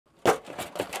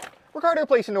Ricardo,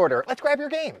 place an order. Let's grab your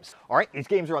games. All right, these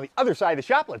games are on the other side of the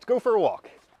shop. Let's go for a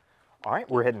walk. All right,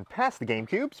 we're heading past the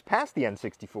GameCubes, past the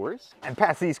N64s, and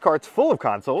past these carts full of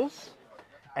consoles.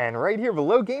 And right here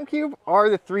below GameCube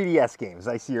are the 3DS games.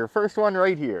 I see your first one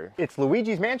right here. It's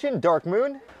Luigi's Mansion, Dark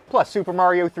Moon, plus Super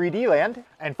Mario 3D Land,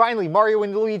 and finally Mario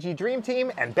and Luigi Dream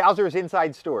Team and Bowser's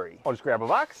Inside Story. I'll just grab a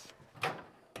box.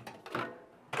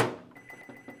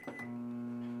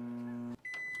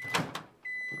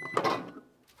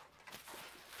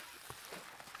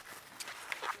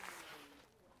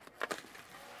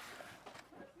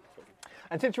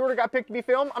 And since your order got picked to be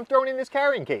filmed, I'm throwing in this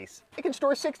carrying case. It can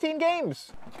store 16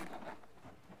 games.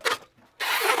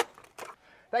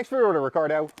 Thanks for your order,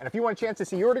 Ricardo. And if you want a chance to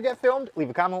see your order get filmed, leave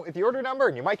a comment with the order number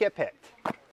and you might get picked.